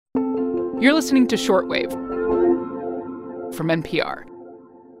You're listening to Shortwave from NPR.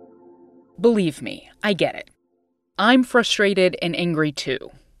 Believe me, I get it. I'm frustrated and angry too.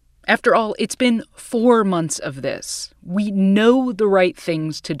 After all, it's been 4 months of this. We know the right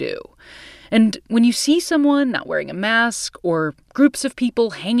things to do. And when you see someone not wearing a mask or groups of people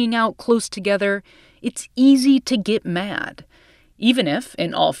hanging out close together, it's easy to get mad. Even if,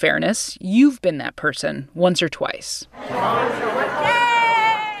 in all fairness, you've been that person once or twice.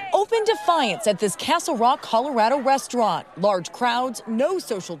 Open defiance at this Castle Rock, Colorado restaurant. Large crowds, no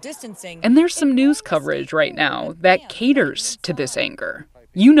social distancing. And there's some news coverage right now that caters to this anger.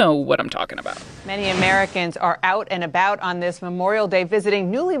 You know what I'm talking about. Many Americans are out and about on this Memorial Day visiting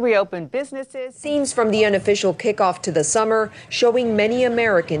newly reopened businesses. Scenes from the unofficial kickoff to the summer showing many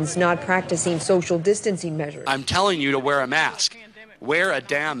Americans not practicing social distancing measures. I'm telling you to wear a mask. Wear a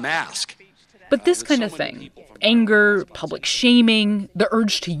damn mask. But this kind of thing, anger, public shaming, the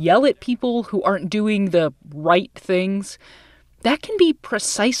urge to yell at people who aren't doing the right things, that can be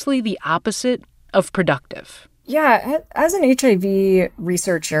precisely the opposite of productive. Yeah, as an HIV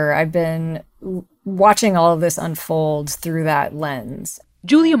researcher, I've been watching all of this unfold through that lens.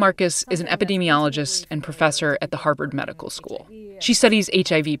 Julia Marcus is an epidemiologist and professor at the Harvard Medical School. She studies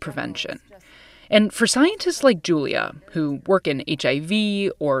HIV prevention. And for scientists like Julia, who work in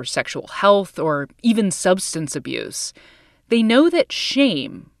HIV or sexual health or even substance abuse, they know that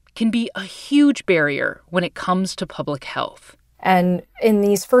shame can be a huge barrier when it comes to public health. And in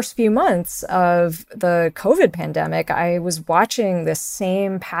these first few months of the COVID pandemic, I was watching this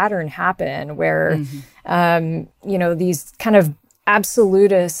same pattern happen where, these kind of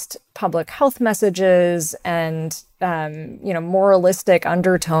absolutist public health messages and, moralistic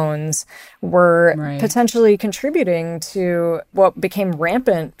undertones were potentially contributing to what became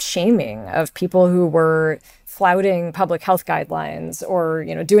rampant shaming of people who were flouting public health guidelines or,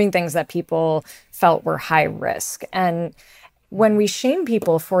 doing things that people felt were high risk. And when we shame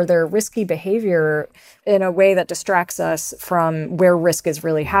people for their risky behavior in a way that distracts us from where risk is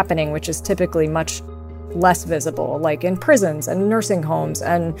really happening, which is typically much less visible, like in prisons and nursing homes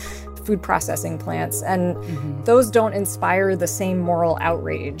and food processing plants. And those don't inspire the same moral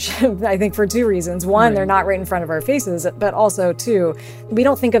outrage, I think, for two reasons. One, they're not right in front of our faces, but also, two, we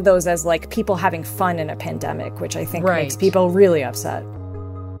don't think of those as like people having fun in a pandemic, which I think makes people really upset.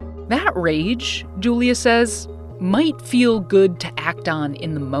 That rage, Julia says, might feel good to act on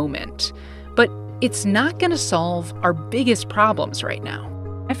in the moment, but it's not going to solve our biggest problems right now.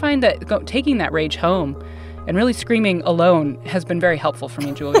 I find that taking that rage home and really screaming alone has been very helpful for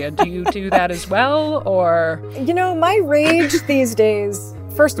me, Julia. Do you do that as well, or? My rage these days,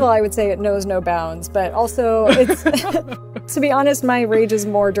 first of all, I would say it knows no bounds, but also it's, to be honest, my rage is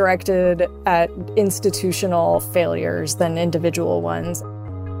more directed at institutional failures than individual ones.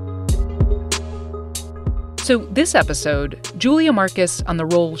 So this episode, Julia Marcus on the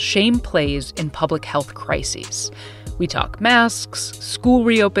role shame plays in public health crises. We talk masks, school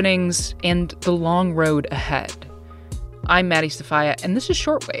reopenings, and the long road ahead. I'm Maddie Sofia, and this is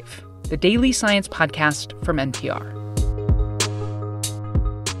Shortwave, the daily science podcast from NPR.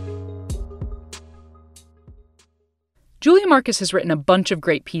 Julia Marcus has written a bunch of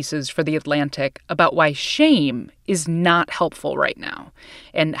great pieces for The Atlantic about why shame is not helpful right now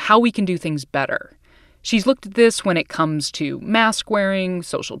and how we can do things better. She's looked at this when it comes to mask wearing,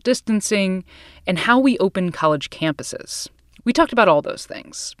 social distancing, and how we open college campuses. We talked about all those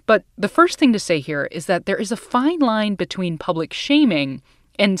things. But the first thing to say here is that there is a fine line between public shaming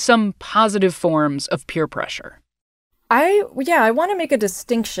and some positive forms of peer pressure. I want to make a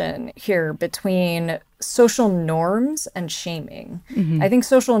distinction here between social norms and shaming. I think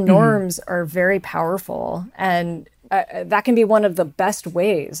social norms are very powerful, and that can be one of the best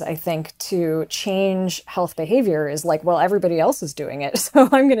ways, I think, to change health behavior is like, well, everybody else is doing it, so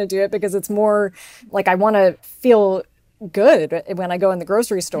I'm going to do it because it's more like I want to feel good when I go in the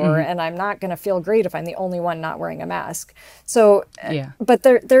grocery store, and I'm not going to feel great if I'm the only one not wearing a mask. So, but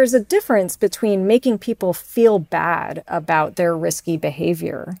there's a difference between making people feel bad about their risky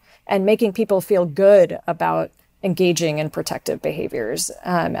behavior and making people feel good about engaging in protective behaviors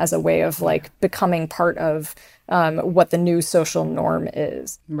as a way of like becoming part of what the new social norm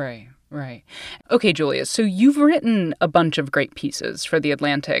is. Right. Okay, Julia, so you've written a bunch of great pieces for The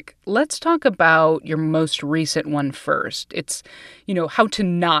Atlantic. Let's talk about your most recent one first. It's, how to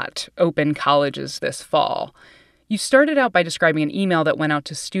not open colleges this fall. You started out by describing an email that went out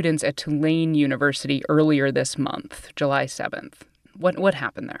to students at Tulane University earlier this month, July 7th. What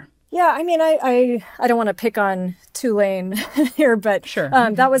happened there? Yeah, I mean, I don't want to pick on Tulane here, but sure.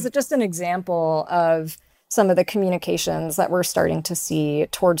 That was just an example of some of the communications that we're starting to see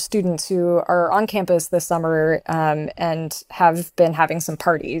towards students who are on campus this summer and have been having some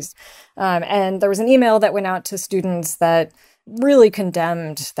parties. And there was an email that went out to students that really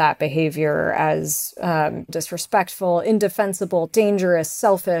condemned that behavior as disrespectful, indefensible, dangerous,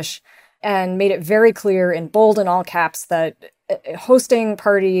 selfish, and made it very clear in bold and all caps that hosting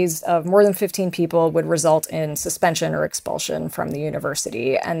parties of more than 15 people would result in suspension or expulsion from the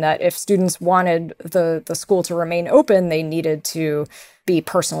university, and that if students wanted the school to remain open, they needed to be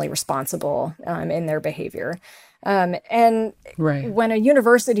personally responsible in their behavior. And when a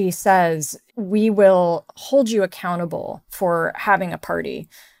university says, we will hold you accountable for having a party,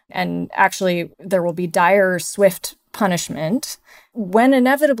 and actually there will be dire, swift punishment, when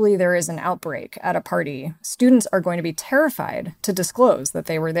inevitably there is an outbreak at a party, students are going to be terrified to disclose that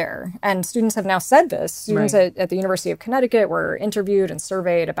they were there. And students have now said this. Students at the University of Connecticut were interviewed and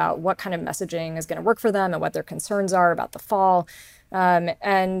surveyed about what kind of messaging is going to work for them and what their concerns are about the fall.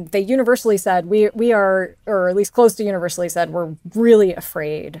 And they universally said, we are, or at least close to universally said, we're really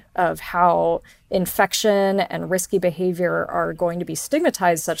afraid of how infection and risky behavior are going to be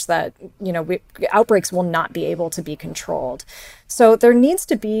stigmatized such that, outbreaks will not be able to be controlled. So there needs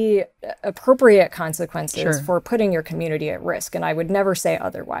to be appropriate consequences for putting your community at risk. And I would never say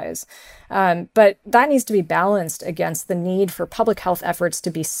otherwise. But that needs to be balanced against the need for public health efforts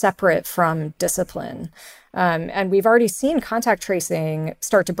to be separate from discipline. And we've already seen contact tracing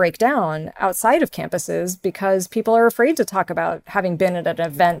start to break down outside of campuses because people are afraid to talk about having been at an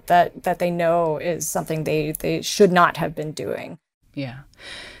event that they know is something they should not have been doing. Yeah.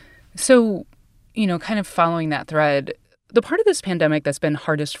 So, kind of following that thread, the part of this pandemic that's been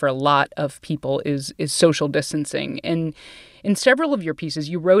hardest for a lot of people is social distancing. And in several of your pieces,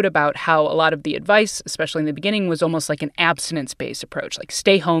 you wrote about how a lot of the advice, especially in the beginning, was almost like an abstinence-based approach, like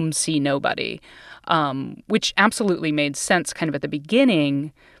stay home, see nobody, which absolutely made sense kind of at the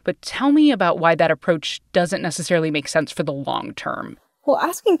beginning. But tell me about why that approach doesn't necessarily make sense for the long term. Well,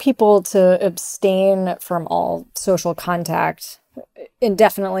 asking people to abstain from all social contact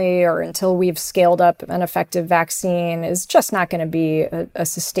indefinitely or until we've scaled up an effective vaccine is just not going to be a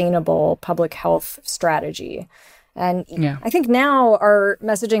sustainable public health strategy. And I think now our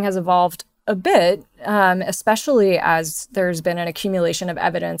messaging has evolved a bit, especially as there's been an accumulation of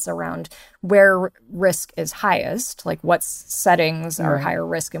evidence around where risk is highest, like what settings are higher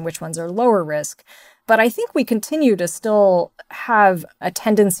risk and which ones are lower risk. But I think we continue to still have a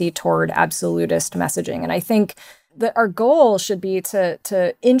tendency toward absolutist messaging. And I think that our goal should be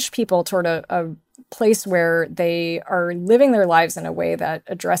to inch people toward a place where they are living their lives in a way that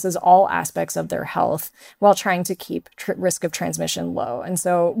addresses all aspects of their health while trying to keep risk of transmission low. And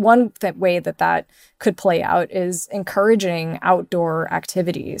so one way that could play out is encouraging outdoor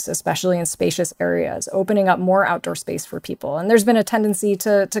activities, especially in spacious areas, opening up more outdoor space for people. And there's been a tendency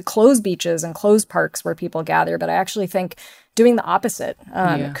to close beaches and close parks where people gather, but I actually think doing the opposite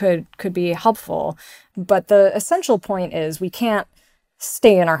could be helpful. But the essential point is we can't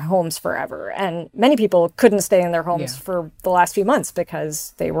stay in our homes forever. And many people couldn't stay in their homes for the last few months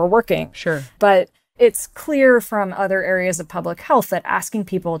because they were working. Sure. But it's clear from other areas of public health that asking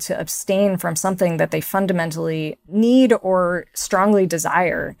people to abstain from something that they fundamentally need or strongly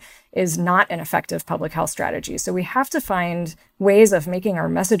desire is not an effective public health strategy. So we have to find ways of making our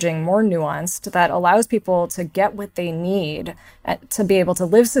messaging more nuanced that allows people to get what they need to be able to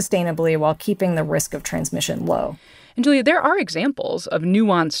live sustainably while keeping the risk of transmission low. And Julia, there are examples of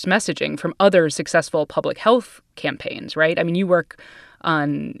nuanced messaging from other successful public health campaigns, right? I mean, you work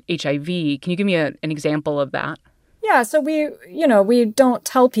on HIV. Can you give me an example of that? Yeah, so we don't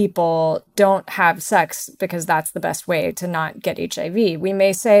tell people don't have sex because that's the best way to not get HIV. We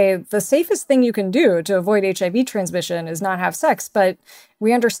may say the safest thing you can do to avoid HIV transmission is not have sex, but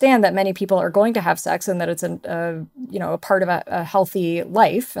we understand that many people are going to have sex and that it's a part of a healthy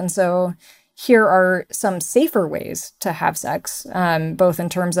life. And so here are some safer ways to have sex, both in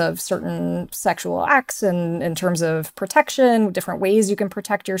terms of certain sexual acts and in terms of protection, different ways you can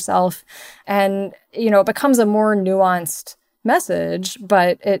protect yourself. And, it becomes a more nuanced message,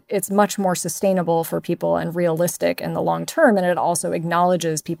 but it's much more sustainable for people and realistic in the long term. And it also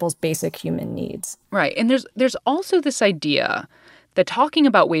acknowledges people's basic human needs. Right. And there's also this idea that talking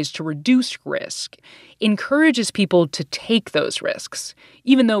about ways to reduce risk encourages people to take those risks,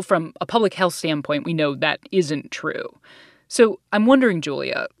 even though from a public health standpoint, we know that isn't true. So I'm wondering,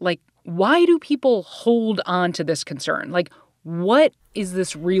 Julia, why do people hold on to this concern? What is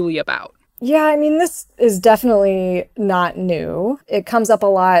this really about? Yeah, I mean, this is definitely not new. It comes up a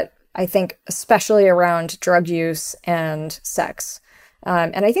lot, I think, especially around drug use and sex.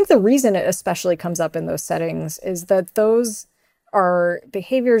 And I think the reason it especially comes up in those settings is that those are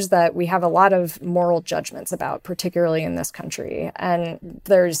behaviors that we have a lot of moral judgments about, particularly in this country. And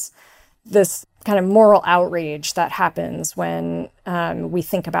there's this kind of moral outrage that happens when we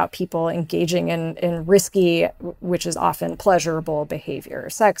think about people engaging in risky, which is often pleasurable behavior,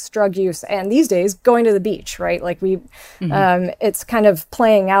 sex, drug use, and these days going to the beach, right? Like it's kind of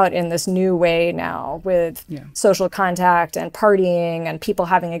playing out in this new way now with social contact and partying and people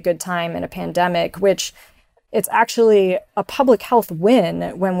having a good time in a pandemic, which it's actually a public health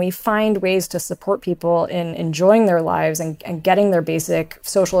win when we find ways to support people in enjoying their lives and getting their basic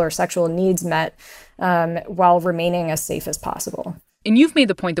social or sexual needs met while remaining as safe as possible. And you've made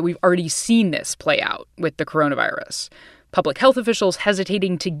the point that we've already seen this play out with the coronavirus. Public health officials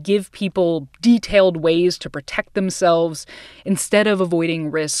hesitating to give people detailed ways to protect themselves instead of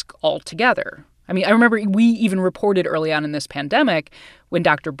avoiding risk altogether. I mean, I remember we even reported early on in this pandemic when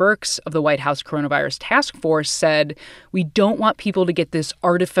Dr. Birx of the White House Coronavirus Task Force said, we don't want people to get this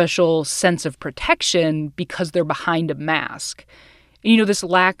artificial sense of protection because they're behind a mask. And, you know, this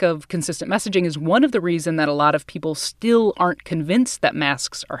lack of consistent messaging is one of the reasons that a lot of people still aren't convinced that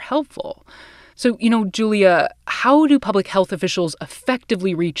masks are helpful. So, you know, Julia, how do public health officials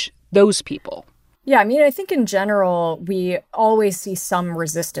effectively reach those people? Yeah, I mean, I think in general, we always see some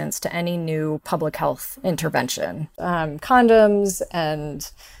resistance to any new public health intervention. Condoms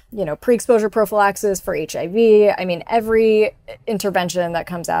and, you know, pre-exposure prophylaxis for HIV. I mean, every intervention that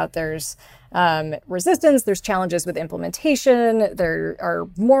comes out, there's resistance, there's challenges with implementation, there are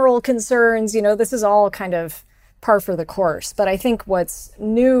moral concerns. You know, this is all kind of par for the course. But I think what's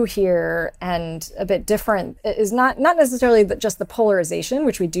new here and a bit different is not necessarily just the polarization,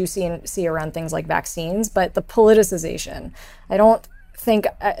 which we do see around things like vaccines, but the politicization. I don't think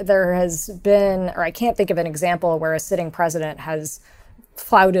there has been, or I can't think of an example where a sitting president has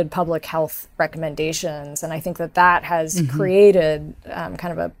flouted public health recommendations. And I think that has created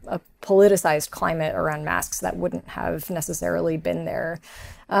kind of a politicized climate around masks that wouldn't have necessarily been there.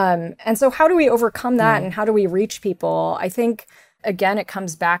 And so how do we overcome that and how do we reach people? I think, again, it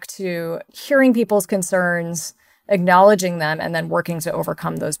comes back to hearing people's concerns, acknowledging them, and then working to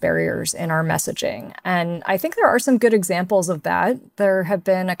overcome those barriers in our messaging. And I think there are some good examples of that. There have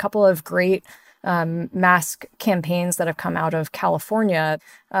been a couple of great mask campaigns that have come out of California,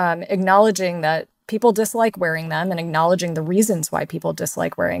 acknowledging that people dislike wearing them and acknowledging the reasons why people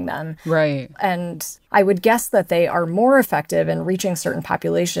dislike wearing them. Right. And I would guess that they are more effective in reaching certain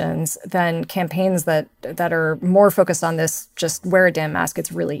populations than campaigns that are more focused on this just wear a damn mask,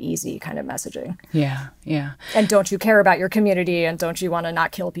 it's really easy kind of messaging. Yeah, yeah. And don't you care about your community and don't you want to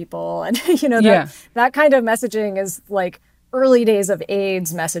not kill people? And, you know, that kind of messaging is like early days of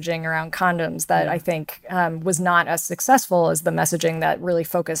AIDS messaging around condoms that I think was not as successful as the messaging that really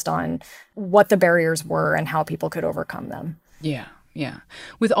focused on what the barriers were and how people could overcome them. Yeah, yeah.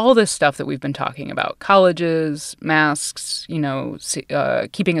 With all this stuff that we've been talking about, colleges, masks, you know,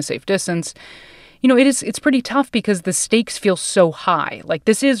 keeping a safe distance, you know, it's pretty tough because the stakes feel so high. Like,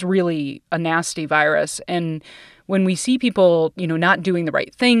 this is really a nasty virus. And when we see people, you know, not doing the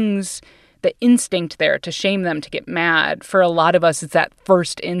right things, the instinct there to shame them, to get mad, for a lot of us, it's that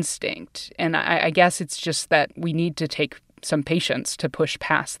first instinct. And I guess it's just that we need to take some patience to push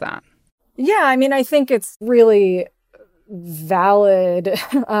past that. Yeah, I mean, I think it's really valid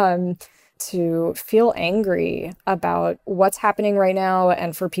to feel angry about what's happening right now,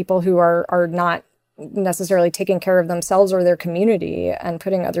 and for people who are not necessarily taking care of themselves or their community and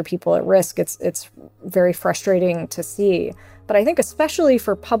putting other people at risk. It's very frustrating to see. But I think especially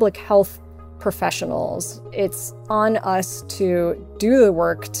for public health professionals, it's on us to do the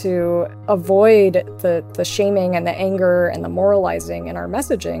work to avoid the shaming and the anger and the moralizing in our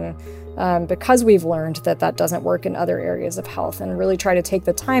messaging, because we've learned that doesn't work in other areas of health, and really try to take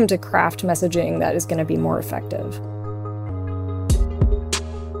the time to craft messaging that is going to be more effective.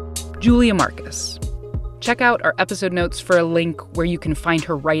 Julia Marcus. Check out our episode notes for a link where you can find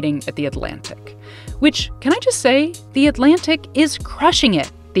her writing at The Atlantic, which, can I just say, The Atlantic is crushing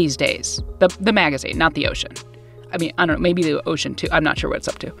it these days. The magazine, not the ocean. I mean, I don't know, maybe the ocean too. I'm not sure what it's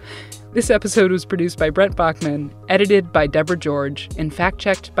up to. This episode was produced by Brent Bachman, edited by Deborah George, and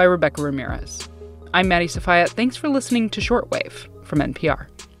fact-checked by Rebecca Ramirez. I'm Maddie Sofia. Thanks for listening to Shortwave from NPR.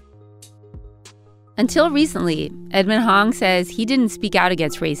 Until recently, Edmund Hong says he didn't speak out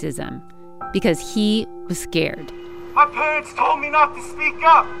against racism because he was scared. My parents told me not to speak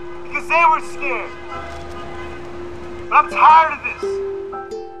up because they were scared. But I'm tired of this.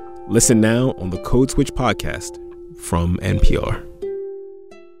 Listen now on the Code Switch podcast from NPR.